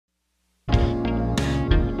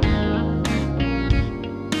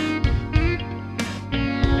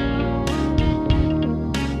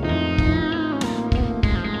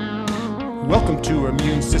Welcome to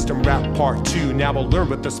Immune System Wrap Part 2. Now we'll learn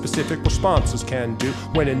what the specific responses can do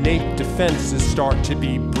when innate defenses start to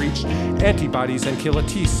be breached. Antibodies and killer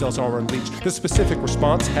T cells are unleashed. The specific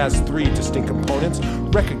response has three distinct components.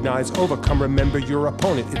 Recognize, overcome, remember your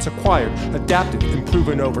opponent. It's acquired, adaptive, and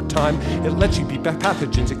proven over time. It lets you beat back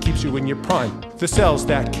pathogens. It keeps you in your prime. The cells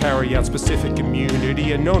that carry out specific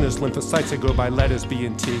immunity are known as lymphocytes. They go by letters B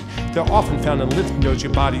and T. They're often found in lymph nodes,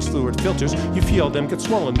 your body's fluid filters. You feel them get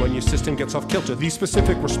swollen when your system gets off kilter. These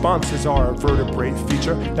specific responses are a vertebrate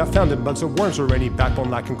feature, not found in bugs or worms or any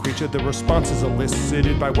backbone-lacking creature. The response is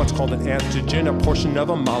elicited by what's called an antigen, a portion of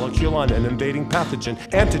a molecule on an invading pathogen.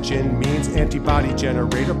 Antigen means antibody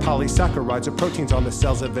generator. Polysaccharides are proteins on the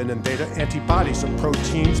cells of an invader. Antibodies are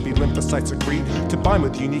proteins the lymphocytes secrete to bind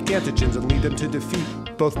with unique antigens and lead them to defeat.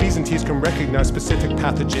 Both B's and T's can recognize specific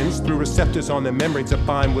pathogens through receptors on their membranes that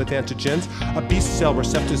bind with antigens. A B cell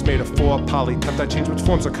receptor is made of 4 polypeptide chains, which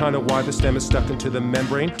forms a kind of Y. The stem is stuck into the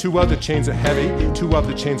membrane. 2 other chains are heavy, 2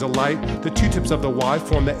 other chains are light. The 2 tips of the Y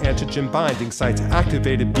form the antigen binding sites.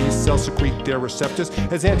 Activated B cells secrete their receptors.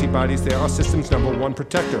 As antibodies, they are our system's #1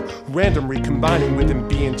 protector. Random recombining within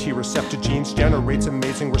B and T receptor genes generates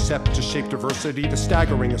amazing receptor shape diversity. The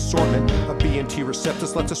staggering assortment of B and T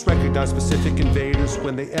receptors lets us recognize specific invaders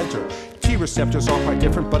when they enter. T receptors are quite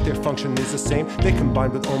different, but their function is the same. They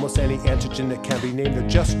combine with almost any antigen that can be named. They're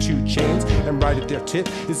just 2 chains, and right at their tip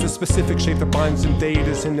is the specific shape that binds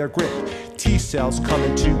invaders in their grip. T cells come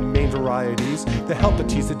in 2 main varieties. The helper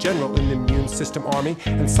T's, the general in the immune system army,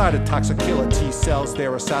 and cytotoxic killer T cells,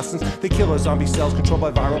 they're assassins. They kill zombie cells controlled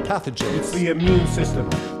by viral pathogens. It's the immune system,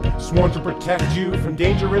 sworn to protect you from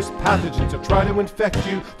dangerous pathogens that try to infect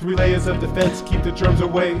you. 3 layers of defense keep the germs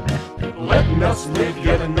away, letting us live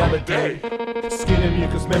yet another day. Skin and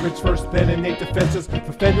mucous membranes first, then innate defenses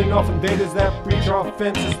for fending off invaders that breach our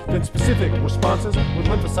fences. Then specific responses with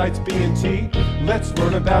lymphocytes B and T. Let's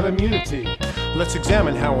learn about immunity. Let's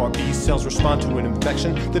examine how our B cells respond to an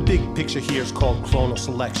infection. The big picture here is called clonal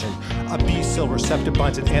selection. A B cell receptor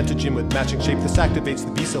binds an antigen with matching shape. This activates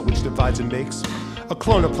the B cell, which divides and makes a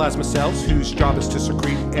clone of plasma cells whose job is to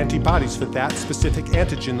secrete antibodies for that specific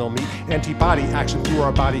antigen they'll meet. Antibody action through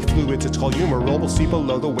our body fluids, it's called humoral. We'll see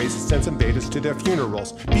below the ways it sends invaders to their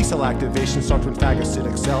funerals. B cell activation starts with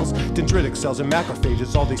phagocytic cells, dendritic cells, and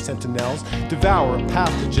macrophages, all these sentinels, devour a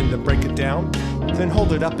pathogen, then break it down, then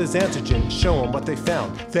hold it up as antigen, show them what they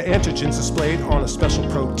found. The antigen's displayed on a special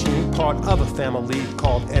protein, part of a family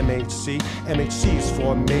called MHC. MHC is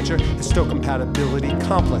for major histocompatibility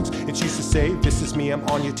complex. It's used to say, this is me, I'm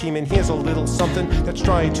on your team, and here's a little something that's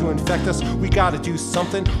trying to infect us. We gotta do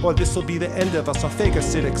something, or this'll be the end of us. Our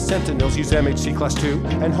phagocytic sentinels use MHC class 2,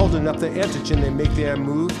 and holding up the antigen, they make their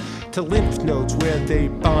move to lymph nodes where they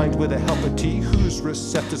bind with a helper T, whose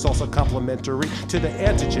receptors also complementary to the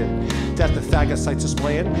antigen that the phagocytes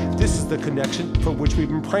displaying. This is the connection for which we've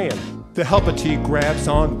been praying. The helper T grabs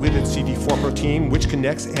on with its CD4 protein, which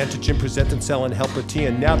connects antigen presenting cell and helper T,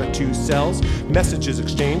 and now the 2 cells messages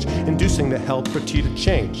exchange, inducing the helper T to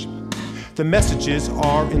change. The messages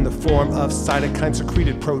are in the form of cytokine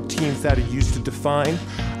secreted proteins that are used to define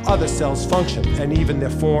other cells' function and even their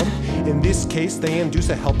form. In this case, they induce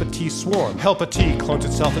a helper T swarm. Helper T clones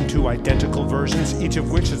itself into identical versions, each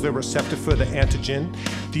of which is the receptor for the antigen.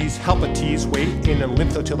 These helper T's wait in a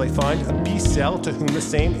lymph node till they find a B cell to whom the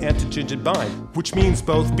same antigen should bind, which means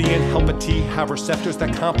both B and helper T have receptors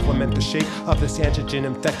that complement the shape of this antigen.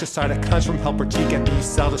 Infected cytokines from helper T get B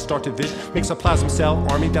cell to start division, makes a plasma cell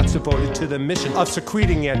army that's devoted to the mission of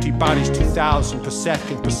secreting antibodies 2,000 per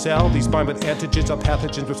second per cell. These bind with antigens of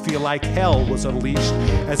pathogens which feel like hell was unleashed,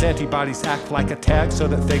 as antibodies act like a tag so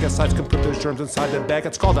that phagocytes can put those germs inside their bag.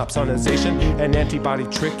 It's called Opsonization, an antibody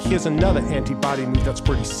trick. Here's another antibody move that's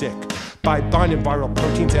pretty sick. By binding viral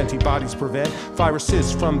proteins, antibodies prevent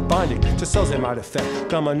viruses from binding to cells they might affect.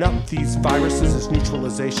 Gumming up these viruses is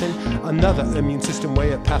neutralization, another immune system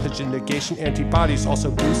way of pathogen negation. Antibodies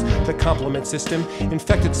also boost the complement system.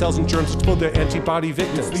 Infected cells and germs explode their antibody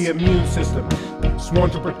victims. It's the immune system,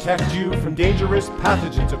 sworn to protect you from dangerous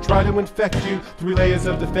pathogens that try to infect you. 3 layers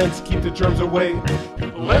of defense keep the germs away,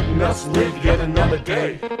 letting us live yet another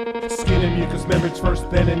day. Skin and mucous membranes first,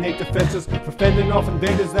 then innate defenses for fending off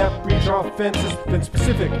invaders that breach our fences. Then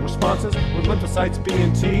specific responses with lymphocytes B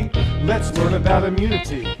and T. Let's learn about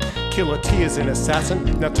immunity. Killer T is an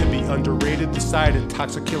assassin, not to be underrated. The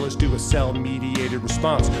cytotoxic killers do a cell-mediated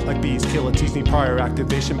response. Like B's, killer T's need prior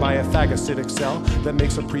activation by a phagocytic cell that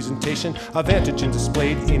makes a presentation of antigen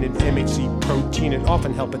displayed in an MHC protein, and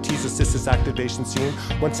often helper T's assist this activation scene.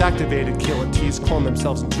 Once activated, killer T's clone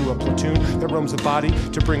themselves into a platoon that roams the body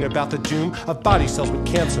to bring about the doom of body cells with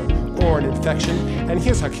cancer or an infection. And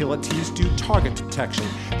here's how killer T's do target detection.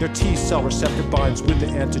 Their T cell receptor binds with the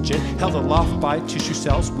antigen, held aloft by tissue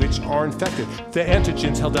cells which are infected. The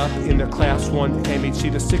antigen's held up in their class 1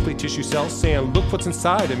 MHC, the sickly tissue cells, saying, look what's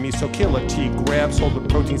inside of me. So killer T grabs hold of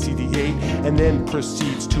protein CD8 and then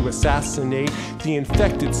proceeds to assassinate the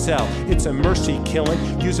infected cell. It's a mercy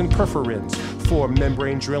killing using perforins for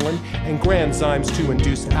membrane drilling and granzymes to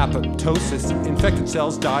induce apoptosis. Infected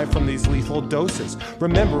cells die from these lethal doses.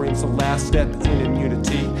 Remembering's the last step in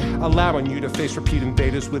immunity, allowing you to face repeat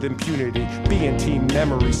invaders with impunity. B and T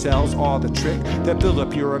memory cells are the trick that build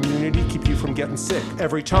up your immunity, keep you from getting sick.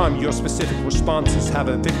 Every time your specific responses have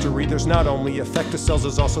a victory, there's not only effector cells,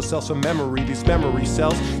 there's also cells for memory. These memory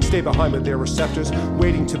cells stay behind with their receptors,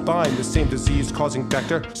 waiting to bind the same disease-causing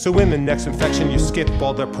vector. So in the next infection, you skip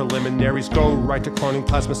all the preliminaries, go right to cloning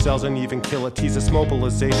plasma cells and even killer T's. This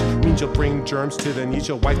mobilization means you'll bring germs to the knees,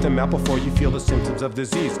 you'll wipe them out before you feel the symptoms of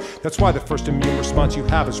disease. That's why the first immune response you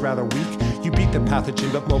have is rather weak. You beat the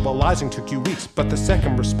pathogen, but mobilizing took you weeks. But the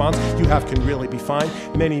second response you have can really be fine.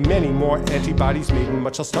 Many, many more antibodies made in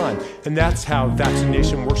much less time. And that's how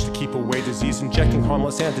vaccination works to keep away disease, injecting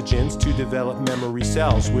harmless antigens to develop memory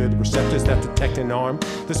cells with receptors that detect and arm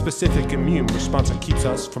the specific immune response that keeps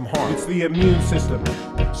us from harm. It's the immune system,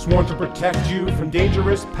 sworn to protect you from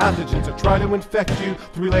dangerous pathogens that try to infect you.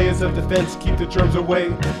 3 layers of defense keep the germs away,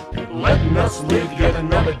 letting us live yet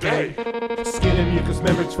another day. Skin and mucous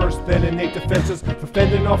membranes first, then innate defenses for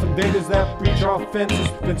fending off invaders that breach our fences.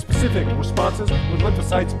 Then specific responses with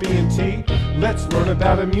lymphocytes B and T. Let's learn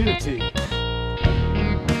about immunity.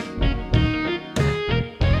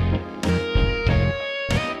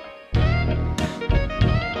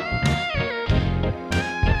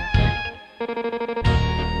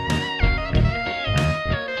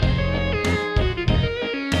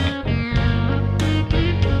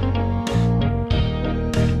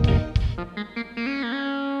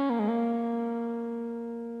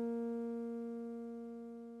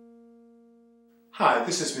 Hi,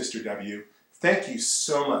 this is Mr. W. Thank you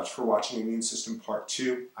so much for watching Immune System Part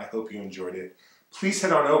 2. I hope you enjoyed it. Please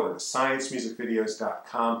head on over to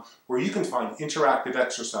sciencemusicvideos.com where you can find interactive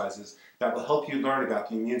exercises that will help you learn about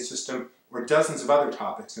the immune system or dozens of other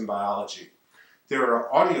topics in biology. There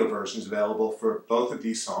are audio versions available for both of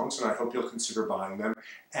these songs, and I hope you'll consider buying them.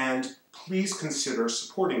 And please consider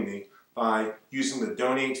supporting me by using the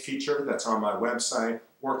donate feature that's on my website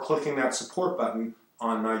or clicking that support button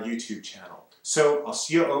on my YouTube channel. So I'll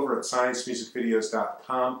see you over at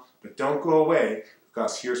sciencemusicvideos.com, but don't go away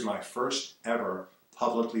because here's my first ever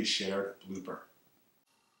publicly shared blooper.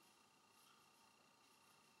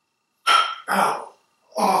 Ow!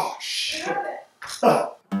 Oh, shit!